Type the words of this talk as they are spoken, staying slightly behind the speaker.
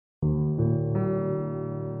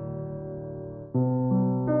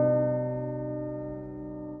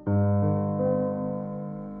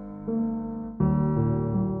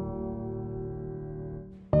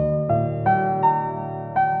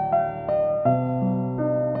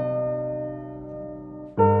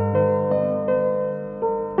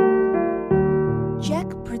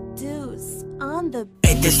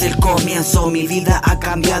Este es el comienzo, mi vida ha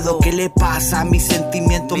cambiado. ¿Qué le pasa a mis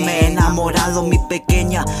sentimientos? Me he enamorado, mi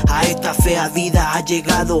pequeña a esta fea vida ha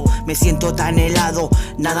llegado. Me siento tan helado,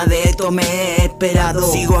 nada de esto me he esperado.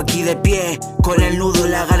 Sigo aquí de pie, con el nudo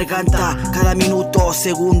en la garganta. Cada minuto o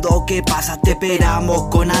segundo que pasa te esperamos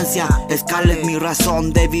con ansia. Scarleth, mi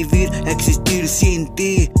razón de vivir, existir sin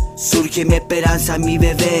ti. Surge mi esperanza, mi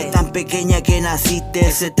bebé, tan pequeña que naciste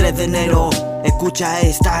ese 3 de enero. Escucha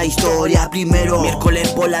esta historia primero. Miércoles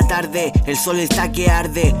por la tarde, el sol está que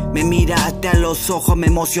arde. Me miraste a los ojos, me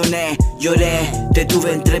emocioné, lloré. Te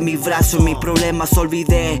tuve entre mis brazos, mis problemas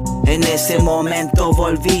olvidé. En ese momento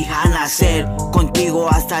volví a nacer contigo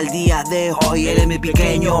hasta el día de hoy. Eres mi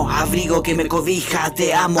pequeño abrigo que me cobija.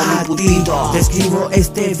 Te amo, mi putito. Te escribo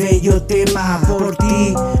este bello tema por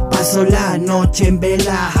ti. Paso la noche en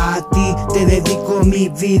vela a ti. Te dedico mi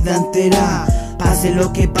vida entera. Pase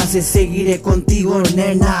lo que pase, seguiré contigo,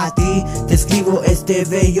 nena. A ti te escribo este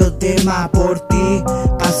bello tema por ti.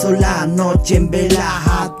 Paso la noche en vela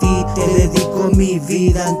a ti. Te dedico mi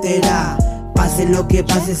vida entera. Pase lo que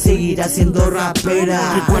pase, seguirá siendo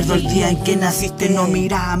rapera. Recuerdo el día en que naciste, nos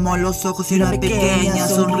miramos a los ojos y una pequeña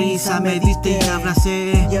sonrisa me diste y te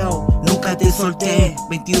abracé. Nunca te solté,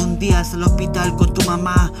 21 días al hospital con tu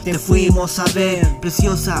mamá te fuimos a ver.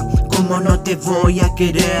 Preciosa, cómo no te voy a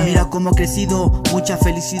querer. Mira cómo he crecido, muchas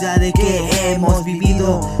felicidades que hemos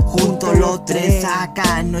vivido juntos los tres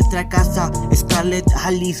acá en nuestra casa. Scarleth,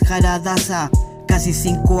 Alice, Jaradaza. Casi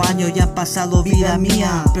 5 años ya han pasado, vida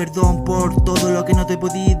mía. Perdón por todo lo que no te he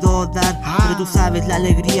podido dar, pero tú sabes la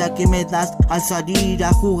alegría que me das al salir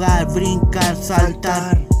a jugar, brincar,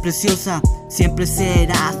 saltar. Preciosa, siempre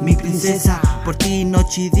serás mi princesa. Por ti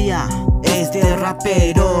noche y día este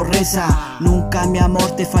rapero reza. Nunca mi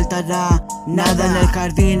amor te faltará nada, en el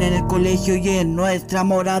jardín, en el colegio y en nuestra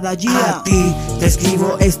morada allí. A ti te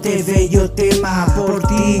escribo este bello tema por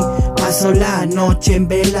ti. Paso la noche en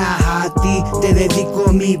vela a ti. Te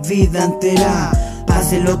dedico mi vida entera.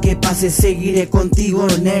 Pase lo que pase, seguiré contigo,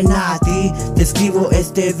 nena. A ti te escribo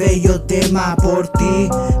este bello tema por ti.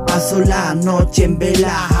 Paso la noche en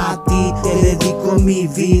vela a ti. Te dedico mi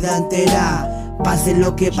vida entera. Pase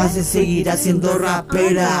lo que pase, seguirá siendo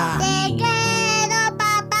rapera.